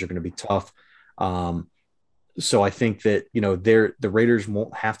Broncos are going to be tough. So I think that, the Raiders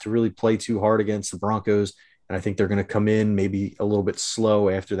won't have to really play too hard against the Broncos. And I think they're going to come in maybe a little bit slow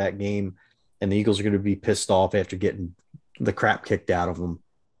after that game. And the Eagles are going to be pissed off after getting the crap kicked out of them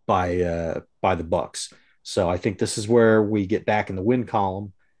by the Bucks. So I think this is where we get back in the win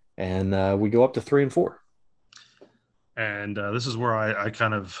column and we go up to 3-4. And this is where I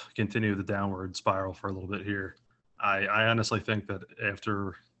kind of continue the downward spiral for a little bit here. I honestly think that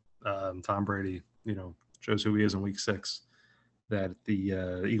after Tom Brady, shows who he is in week 6, that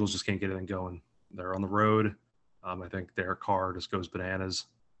the Eagles just can't get anything going. They're on the road. I think Derek Carr just goes bananas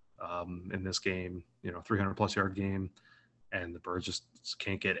in this game, 300-plus yard game, and the Birds just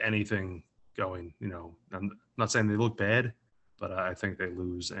can't get anything going. I'm not saying they look bad, but I think they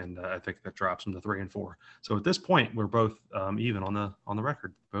lose, and I think that drops them to 3-4. So at this point, we're both even on the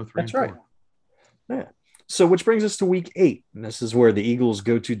record, both 3-4. That's right. Yeah. So which brings us to week 8, and this is where the Eagles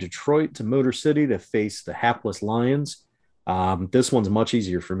go to Detroit, to Motor City, to face the hapless Lions. This one's much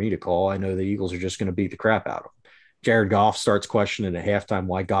easier for me to call. I know the Eagles are just going to beat the crap out of them. Jared Goff starts questioning at halftime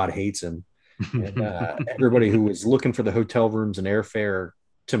why God hates him. And everybody who was looking for the hotel rooms and airfare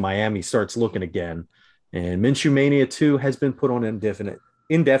to Miami starts looking again. And Minshew Mania 2 has been put on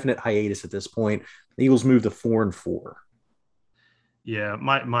indefinite hiatus at this point. The Eagles move to 4-4. Yeah,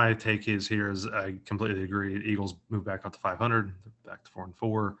 my take is I completely agree. The Eagles move back up to 500, back to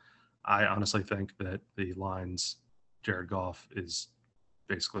 4-4. I honestly think that the Lions, Jared Goff is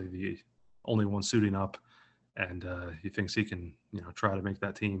basically the only one suiting up, and he thinks he can, try to make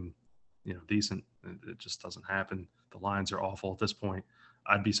that team, decent. It just doesn't happen. The Lions are awful at this point.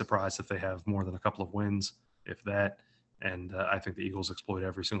 I'd be surprised if they have more than a couple of wins, if that. And I think the Eagles exploit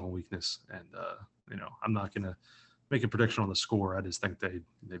every single weakness. And I'm not going to make a prediction on the score. I just think they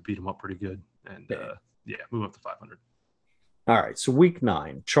beat them up pretty good, and move up to 500. All right, so week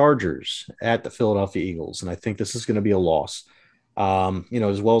 9, Chargers at the Philadelphia Eagles, and I think this is going to be a loss.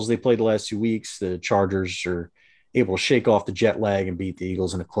 As well as they played the last 2 weeks, the Chargers are able to shake off the jet lag and beat the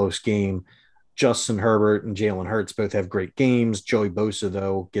Eagles in a close game. Justin Herbert and Jalen Hurts both have great games. Joey Bosa,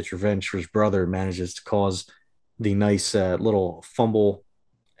 though, gets revenge for his brother, manages to cause the nice little fumble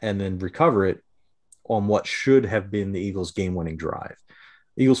and then recover it on what should have been the Eagles' game-winning drive.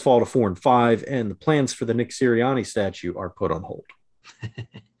 The Eagles fall to 4-5, and the plans for the Nick Sirianni statue are put on hold.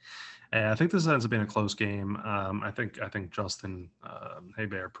 And I think this ends up being a close game. I think Justin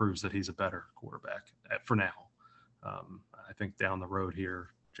Herbert proves that he's a better quarterback for now. I think down the road here,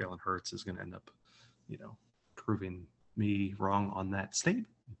 Jalen Hurts is going to end up, proving me wrong on that statement.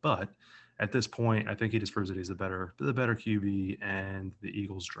 But at this point, I think he just proves that he's the better QB, and the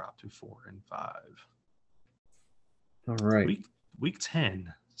Eagles drop to 4-5. All right. Week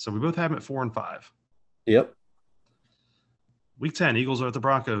 10. So we both have them at 4-5. Yep. Week 10, Eagles are at the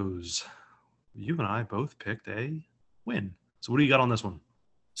Broncos. You and I both picked a win. So what do you got on this one?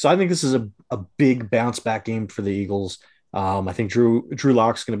 So I think this is a big bounce back game for the Eagles. I think Drew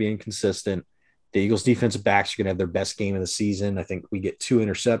Lock's going to be inconsistent. The Eagles defensive backs are going to have their best game of the season. I think we get 2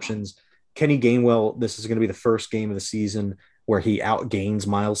 interceptions. Kenny Gainwell, this is going to be the first game of the season where he outgains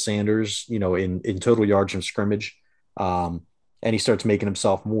Miles Sanders, in total yards from scrimmage. And he starts making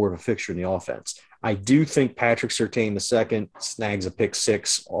himself more of a fixture in the offense. I do think Patrick Surtain II snags a pick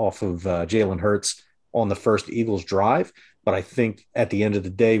 6 off of Jalen Hurts on the first Eagles drive. But I think at the end of the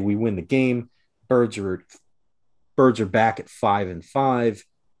day, we win the game. Birds are back at 5-5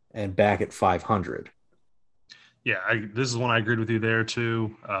 and back at 500. Yeah, this is one I agreed with you there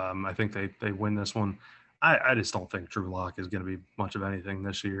too. I think they win this one. I just don't think Drew Lock is going to be much of anything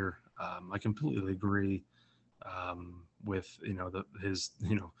this year. I completely agree with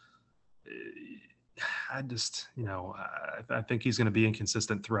I think he's going to be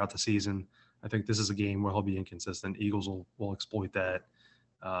inconsistent throughout the season. I think this is a game where he'll be inconsistent. Eagles will exploit that.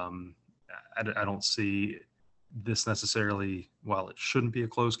 I don't see this necessarily, while it shouldn't be a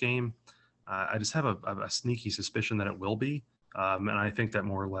close game, I just have a sneaky suspicion that it will be. And I think that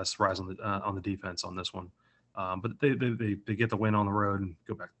more or less rides on the defense on this one. But they get the win on the road and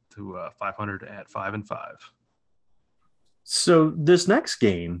go back to 500 at 5-5. So this next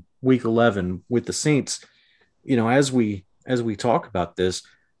game, week 11 with the Saints, as we talk about this,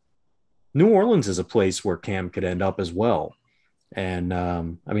 New Orleans is a place where Cam could end up as well. And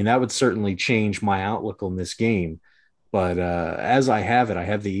that would certainly change my outlook on this game. But as I have it, I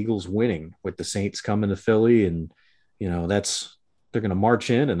have the Eagles winning with the Saints coming to Philly. And, they're going to march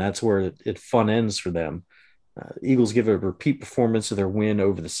in, and that's where it fun ends for them. Eagles give a repeat performance of their win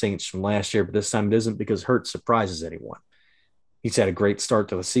over the Saints from last year, but this time it isn't because Hurts surprises anyone. He's had a great start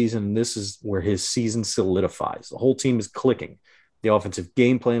to the season, and this is where his season solidifies. The whole team is clicking. The offensive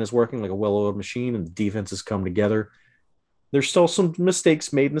game plan is working like a well-oiled machine, and the defense has come together. There's still some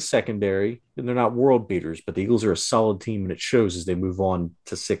mistakes made in the secondary, and they're not world beaters, but the Eagles are a solid team, and it shows as they move on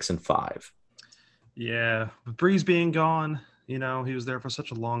to 6-5. Yeah, with Breeze being gone, he was there for such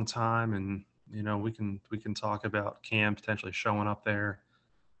a long time, and we can talk about Cam potentially showing up there.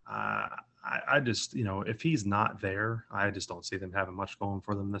 I just, if he's not there, I just don't see them having much going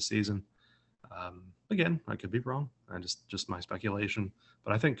for them this season. Again, I could be wrong. Just my speculation,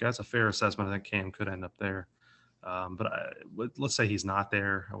 but I think that's a fair assessment. I think Cam could end up there. But let's say he's not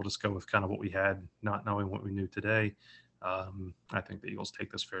there. I will just go with kind of what we had, not knowing what we knew today. I think the Eagles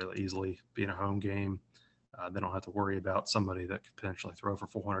take this fairly easily, being a home game. They don't have to worry about somebody that could potentially throw for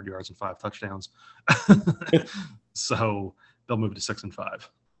 400 yards and 5 touchdowns. So they'll move to 6-5.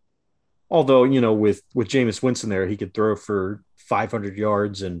 Although, with Jameis Winston there, he could throw for 500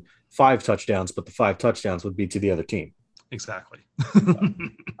 yards and 5 touchdowns, but the 5 touchdowns would be to the other team. Exactly.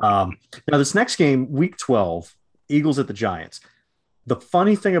 Now, this next game, week 12, Eagles at the Giants. The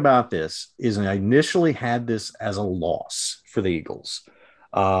funny thing about this is I initially had this as a loss for the Eagles.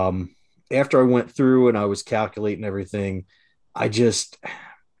 After I went through and I was calculating everything, I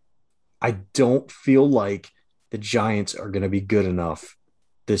don't feel like the Giants are going to be good enough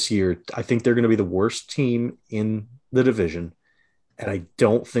this year. I think they're going to be the worst team in the division, and I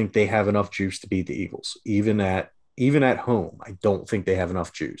don't think they have enough juice to beat the Eagles. Even at home, I don't think they have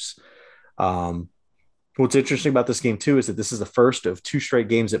enough juice. What's interesting about this game too is that this is the first of 2 straight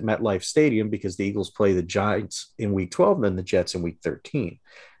games at MetLife Stadium because the Eagles play the Giants in week 12 and then the Jets in week 13.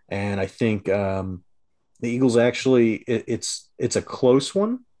 And I think the Eagles actually, it's a close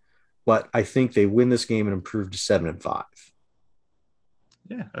one, but I think they win this game and improve to 7-5.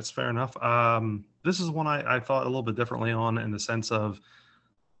 Yeah, that's fair enough. This is one I thought a little bit differently on, in the sense of,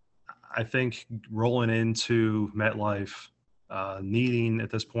 I think rolling into MetLife, needing at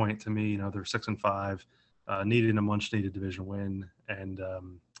this point, to me, they're 6-5, needing a much needed division win, and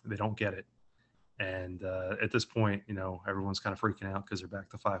they don't get it. And at this point, everyone's kind of freaking out because they're back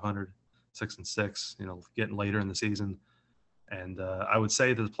to 500, 6-6, getting later in the season. And I would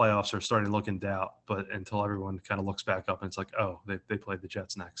say that the playoffs are starting to look in doubt, but until everyone kind of looks back up and it's like, oh, they played the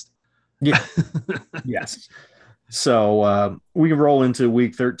Jets next. Yeah. Yes. So we can roll into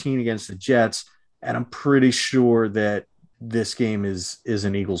week 13 against the Jets, and I'm pretty sure that this game is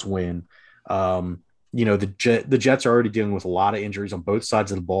an Eagles win. Um, the Jets are already dealing with a lot of injuries on both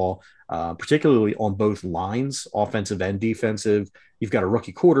sides of the ball, particularly on both lines, offensive and defensive. You've got a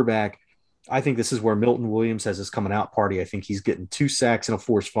rookie quarterback. I think this is where Milton Williams has his coming out party. I think he's getting 2 sacks and a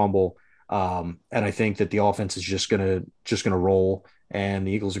forced fumble, and I think that the offense is just gonna roll, and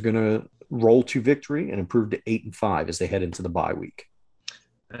the Eagles are gonna roll to victory and improve to 8-5 as they head into the bye week.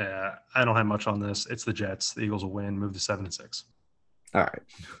 I don't have much on this. It's the Jets. The Eagles will win, move to 7-6. All right.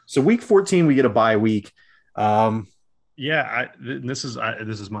 So week 14, we get a bye week. Um, This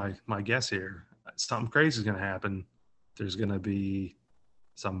is my guess here. Something crazy is going to happen. There's going to be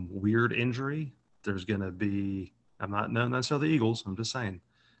some weird injury. There's going to be. I'm not necessarily the Eagles. I'm just saying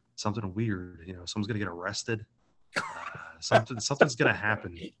something weird. Someone's going to get arrested. Something's going to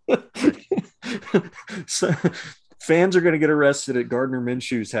happen. Like, so, fans are going to get arrested at Gardner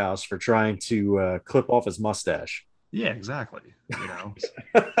Minshew's house for trying to clip off his mustache. yeah, exactly.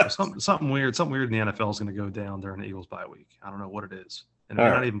 Something weird. Something weird in the NFL is going to go down during the Eagles bye week. I don't know what it is, and it may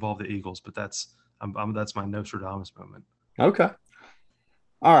not even involve the Eagles. But that's my Nostradamus moment. Okay.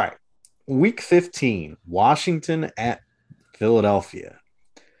 All right. Week 15, Washington at Philadelphia.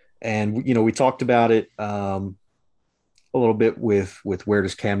 And we talked about it a little bit with where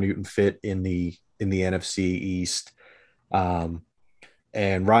does Cam Newton fit in the NFC East. Um,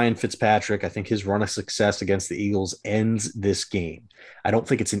 and Ryan Fitzpatrick, I think his run of success against the Eagles ends this game. I don't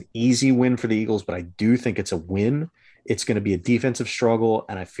think it's an easy win for the Eagles, but I do think it's a win. It's going to be a defensive struggle,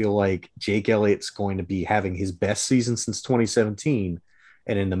 and I feel like Jake Elliott's going to be having his best season since 2017.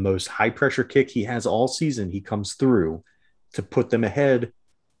 And in the most high pressure kick he has all season, he comes through to put them ahead.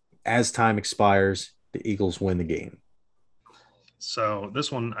 As time expires, the Eagles win the game. So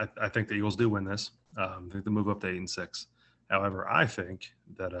this one, I think the Eagles do win this. I think they move up to 8-6. However, I think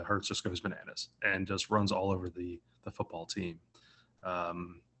that Hurts just goes bananas and just runs all over the football team.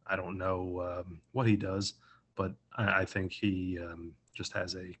 I don't know what he does, but I think he just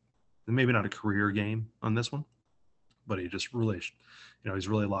has maybe not a career game on this one, but he just really, he's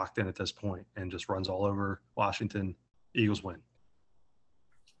really locked in at this point and just runs all over Washington. Eagles win.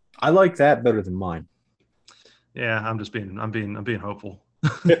 I like that better than mine. Yeah, I'm being hopeful.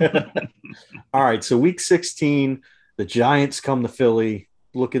 All right, so week 16, the Giants come to Philly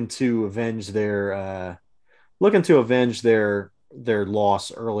looking to avenge their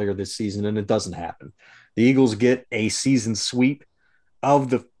loss earlier this season, and it doesn't happen. The Eagles get a season sweep of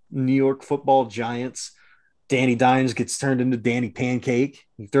the New York Football Giants. Danny Dimes gets turned into Danny Pancake.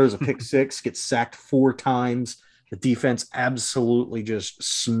 He throws a pick six, gets sacked 4 times. The defense absolutely just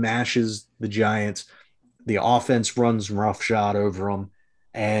smashes the Giants. The offense runs roughshod over them,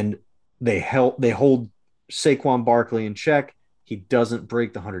 and they hold Saquon Barkley in check. He doesn't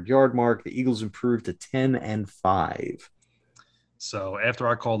break the 100-yard mark. The Eagles improve to 10-5. So after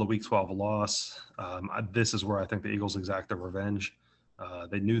I call the Week 12 a loss, this is where I think the Eagles exact their revenge.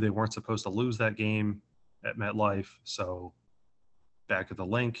 They knew they weren't supposed to lose that game at MetLife, so back at the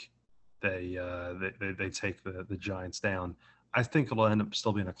link, they take the Giants down. I think it'll end up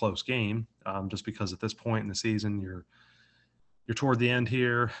still being a close game, just because at this point in the season you're toward the end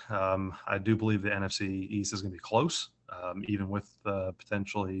here. I do believe the NFC East is going to be close, even with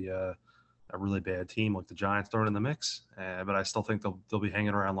potentially a really bad team like the Giants thrown in the mix. But I still think they'll be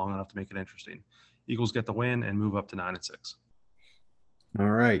hanging around long enough to make it interesting. Eagles get the win and move up to 9-6. All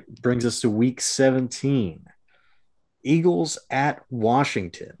right, brings us to week 17. Eagles at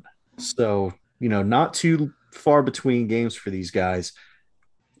Washington. So, not too far between games for these guys.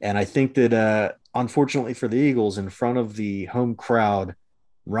 And I think that unfortunately for the Eagles, in front of the home crowd,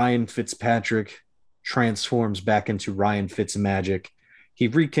 Ryan Fitzpatrick transforms back into Ryan Fitzmagic. He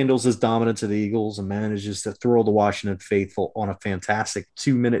rekindles his dominance of the Eagles and manages to throw the Washington faithful on a fantastic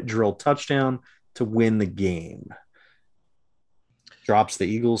 2-minute drill touchdown to win the game. Drops the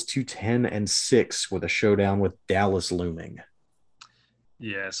Eagles to 10-6 with a showdown with Dallas looming.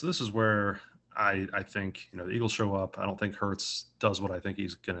 Yeah, so this is where I think the Eagles show up. I don't think Hurts does what I think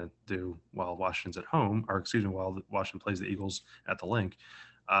he's going to do while Washington's at home, or excuse me, while Washington plays the Eagles at the link.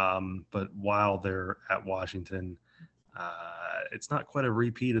 But while they're at Washington, it's not quite a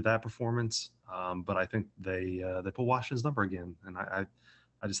repeat of that performance. But I think they pull Washington's number again, and I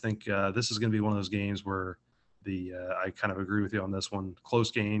just think this is going to be one of those games where I kind of agree with you on this one.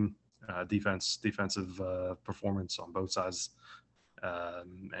 Close game, defensive performance on both sides.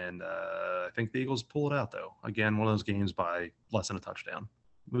 And I think the Eagles pull it out, though. Again, one of those games by less than a touchdown.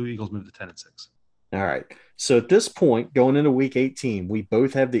 Eagles move to 10-6. All right. So at this point, going into week 18, we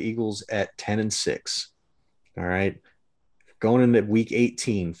both have the Eagles at 10-6. All right. Going into week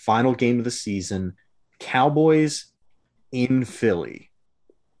 18, final game of the season, Cowboys in Philly.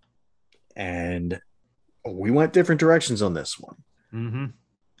 And we went different directions on this one. Mm-hmm.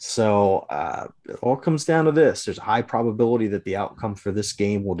 So it all comes down to this. There's a high probability that the outcome for this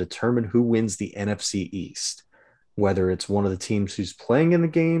game will determine who wins the NFC East, whether it's one of the teams who's playing in the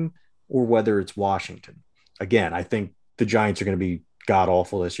game or whether it's Washington. Again, I think the Giants are going to be god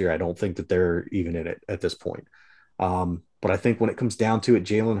awful this year. I don't think that they're even in it at this point. But I think when it comes down to it,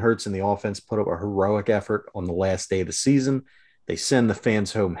 Jalen Hurts and the offense put up a heroic effort on the last day of the season. They send the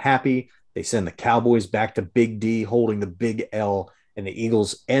fans home happy. They send the Cowboys back to Big D holding the big L, and the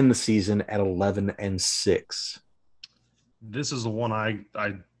Eagles end the season at 11-6. This is the one I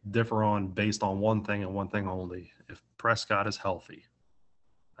differ on based on one thing and one thing only. If Prescott is healthy,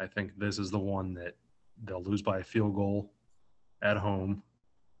 I think this is the one that they'll lose by a field goal at home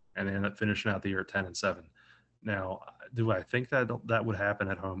and they end up finishing out the year at 10-7. Now, do I think that that would happen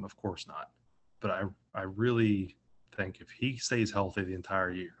at home? Of course not. But I really think if he stays healthy the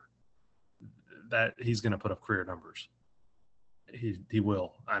entire year, that he's going to put up career numbers. He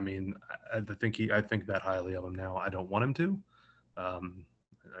will. I mean, I think that highly of him now. I don't want him to. Um,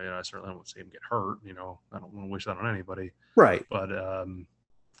 I certainly don't want to see him get hurt. I don't want to wish that on anybody. Right. But I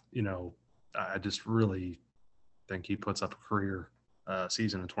just really think he puts up a career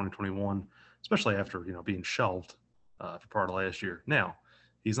season in 2021, especially after being shelved for part of last year. Now,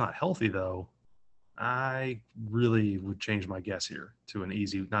 he's not healthy though. I really would change my guess here to an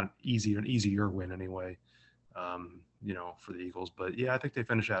easier win anyway. For the Eagles. But yeah, I think they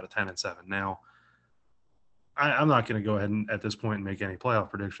finish out at 10-7. Now, I'm not going to go ahead and at this point make any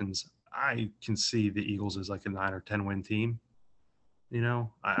playoff predictions. I can see the Eagles as like a 9 or 10 win team. I Yeah.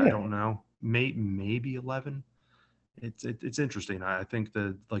 don't know, maybe 11. It's interesting. I think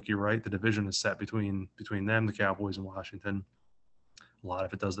that, like, you're right, the division is set between them, the Cowboys, and Washington. A lot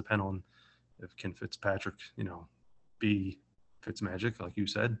of it does depend on if can Fitzpatrick, be Fitzmagic, like you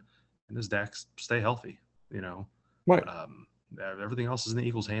said, and does Dak stay healthy. Right. Um, Everything else is in the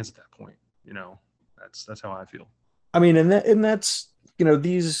Eagles' hands at that point. That's how I feel. I mean, that's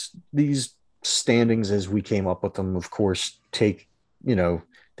these standings as we came up with them, of course, they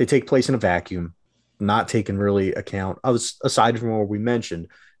take place in a vacuum, not taking really account. I was aside from what we mentioned,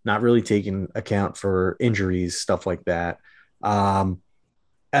 not really taking account for injuries, stuff like that. Um,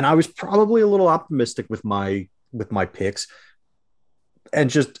 and I was probably a little optimistic with my picks,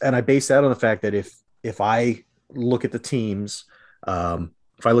 and I base that on the fact that if I look at the teams,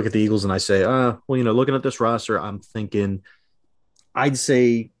 if I look at the Eagles and I say, well, looking at this roster, I'm thinking I'd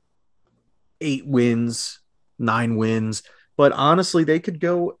say 8 wins, 9 wins. But honestly, they could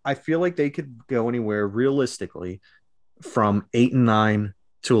go, I feel like they could go anywhere realistically from 8-9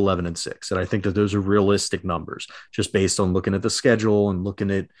 to 11-6. And I think that those are realistic numbers just based on looking at the schedule and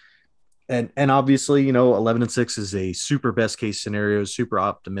looking at, and obviously, 11-6 is a super best case scenario, super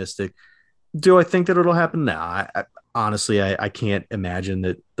optimistic. Do I think that it'll happen? No, honestly, I can't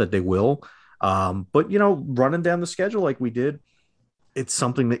imagine that they will. But running down the schedule like we did, it's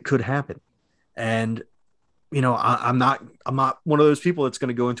something that could happen. And I'm not one of those people that's going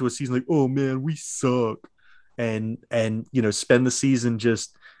to go into a season like, oh man, we suck, and spend the season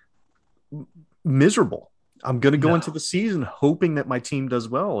just miserable. I'm going to go into No, the season hoping that my team does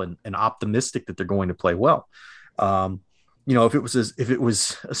well and optimistic that they're going to play well. Um, if it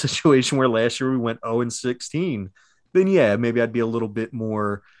was a situation where last year we went 0-16, then yeah, maybe I'd be uh, a little bit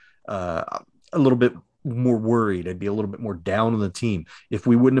more worried. I'd be a little bit more down on the team if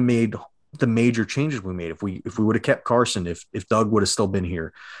we wouldn't have made the major changes we made. If we would have kept Carson, if Doug would have still been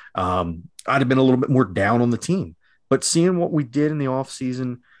here, I'd have been a little bit more down on the team. But seeing what we did in the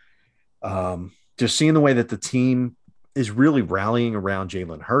offseason, just seeing the way that the team is really rallying around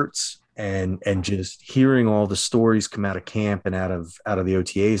Jalen Hurts and just hearing all the stories come out of camp and out of the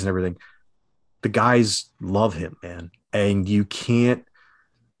OTAs and everything, the guys love him, man. And you can't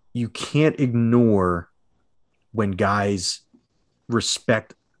ignore when guys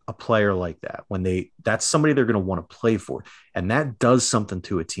respect a player like that, when that's somebody they're going to want to play for, and that does something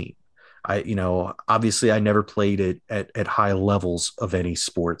to a team. Obviously I never played it at high levels of any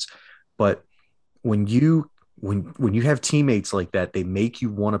sports, but when you have teammates like that, they make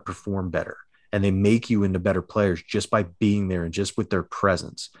you want to perform better and they make you into better players just by being there and just with their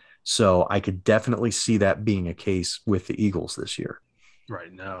presence. So I could definitely see that being a case with the Eagles this year.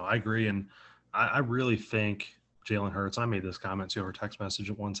 right. No, I agree. And I really think Jalen Hurts, I made this comment to you over text message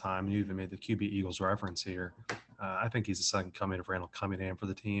at one time. You even made the QB Eagles reference here. I think he's the second coming of Randall Cunningham for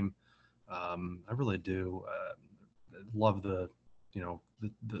the team. I really do love the, you know,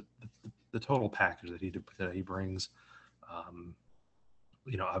 the total package that he brings. Um,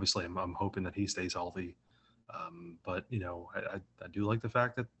 you know, obviously, I'm hoping that he stays healthy. But you know, I do like the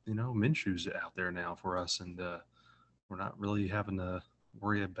fact that you know Minshew's out there now for us, and we're not really having to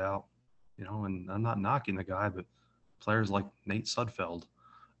worry about, you know. And I'm not knocking the guy, but players like Nate Sudfeld.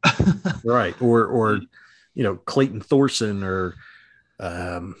 Right. Or you know, Clayton Thorson or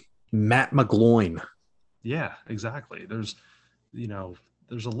um, Matt McGloin. Yeah, exactly. You know,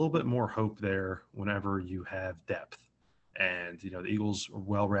 there's a little bit more hope there whenever you have depth. And you know, the Eagles are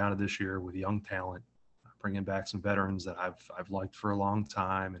well rounded this year with young talent, bringing back some veterans that I've liked for a long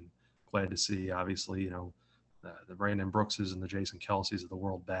time, and glad to see. Obviously, you know, the Brandon Brookses and the Jason Kelseys of the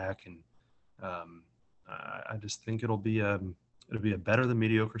world back, and um, I just think it'll be a better than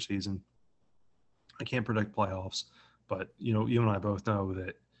mediocre season. I can't predict playoffs, but you know, you and I both know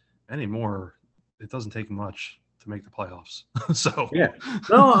that anymore it doesn't take much to make the playoffs. So Yeah.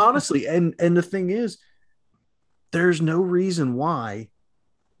 No, honestly, and the thing is, there's no reason why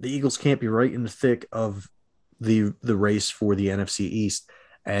the Eagles can't be right in the thick of the race for the NFC East.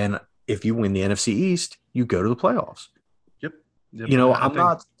 And if you win the NFC East, you go to the playoffs. yep, yep. You know, I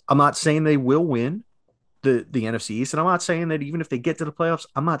think I'm not saying they will win the NFC East, and I'm not saying that even if they get to the playoffs,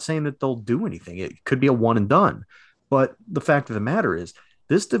 I'm not saying that they'll do anything. It could be a one and done. But the fact of the matter is,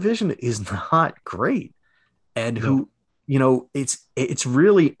 this division is not great. And no. who, you know, it's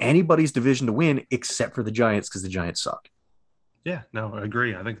really anybody's division to win except for the Giants because the Giants suck. Yeah, no, I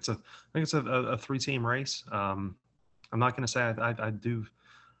agree. I think it's a three team race. I'm not going to say I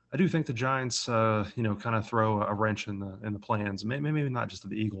do think the Giants, you know, kind of throw a wrench in the plans. Maybe not just of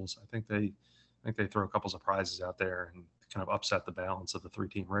the Eagles. I think they throw a couple surprises out there and kind of upset the balance of the three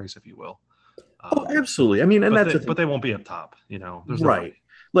team race, if you will. Oh, Um, absolutely. I mean, and that's the but thing, they won't be up top. You know, there's no right? way.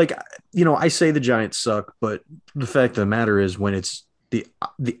 Like, you know, I say the Giants suck, but the fact of the matter is, when it's the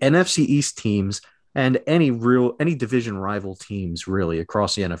NFC East teams and any division rival teams really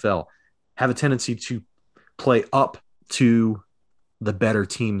across the NFL have a tendency to play up to the better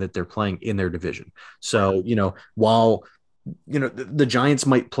team that they're playing in their division. Right. So, you know, while you know the Giants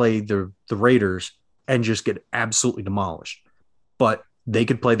might play the Raiders and just get absolutely demolished, but they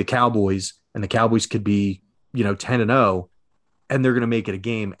could play the Cowboys and the Cowboys could be, you know, 10-0 and they're going to make it a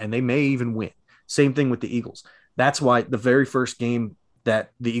game and they may even win. Same thing with the Eagles. That's why the very first game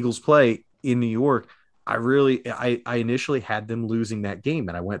that the Eagles play in New York, I initially had them losing that game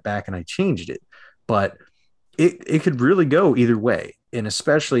and I went back and I changed it. But it could really go either way. And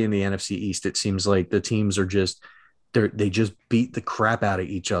especially in the NFC East, it seems like the teams are just they just beat the crap out of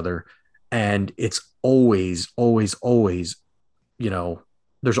each other. And it's always, you know,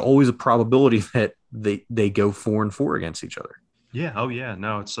 there's always a probability that they go 4-4 against each other. Yeah. Oh, yeah.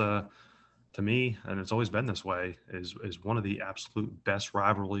 No, it's to me, and it's always been this way. Is one of the absolute best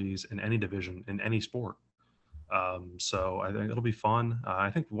rivalries in any division in any sport. So I think it'll be fun. I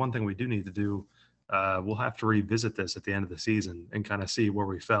think one thing we do need to do, we'll have to revisit this at the end of the season and kind of see where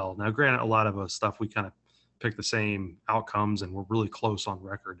we fell. Now, granted, a lot of us stuff we kind of picked the same outcomes and we're really close on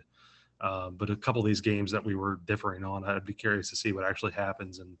record. But a couple of these games that we were differing on, I'd be curious to see what actually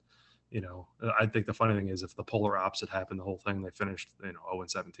happens. And you know, I think the funny thing is if the polar opposite happened, the whole thing they finished, you know,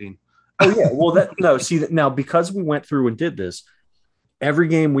 0-17. Oh yeah, well that no, see that now because we went through and did this, every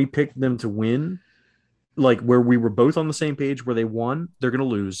game we picked them to win, like where we were both on the same page where they won, they're gonna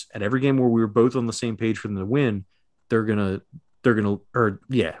lose. And every game where we were both on the same page for them to win, they're gonna or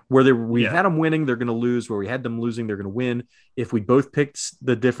yeah, where we Yeah, had them winning, they're gonna lose. Where we had them losing, they're gonna win. If we both picked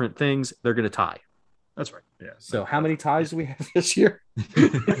the different things, they're gonna tie. that's right. Yeah. So how many ties do we have this year?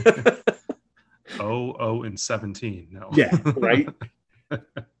 Oh, and 17. No. Yeah, right.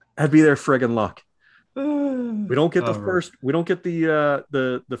 That'd be their friggin' luck. We don't get the All right. first. We don't get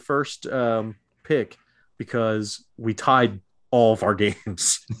the first pick because we tied all of our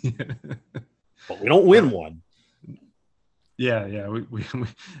games, but we don't win one. Yeah, yeah.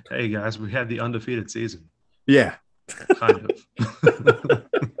 Hey guys, we had the undefeated season, Yeah. kind of.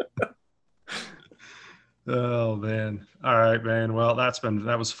 Oh man. All right, man. Well, that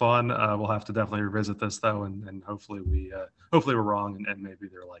was fun. We'll have to definitely revisit this though, and hopefully we're wrong, and maybe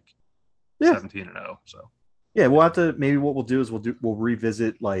they're like Yeah. 17-0. So Yeah. We'll have to maybe what we'll do is we'll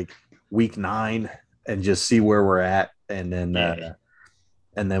revisit like week 9 and just see where we're at, yeah,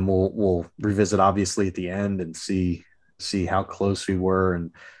 and then we'll revisit obviously at the end and see how close we were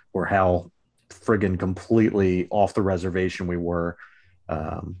and or how friggin' completely off the reservation we were.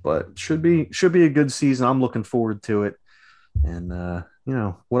 But should be a good season. I'm looking forward to it. And you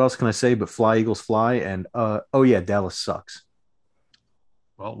know, what else can I say but fly Eagles fly? And oh yeah, Dallas sucks.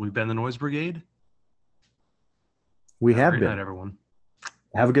 Well, we've been the Noise Brigade. We Have a have great night, been. everyone.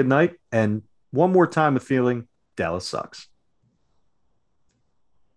 Have a good night. And one more time with feeling Dallas sucks.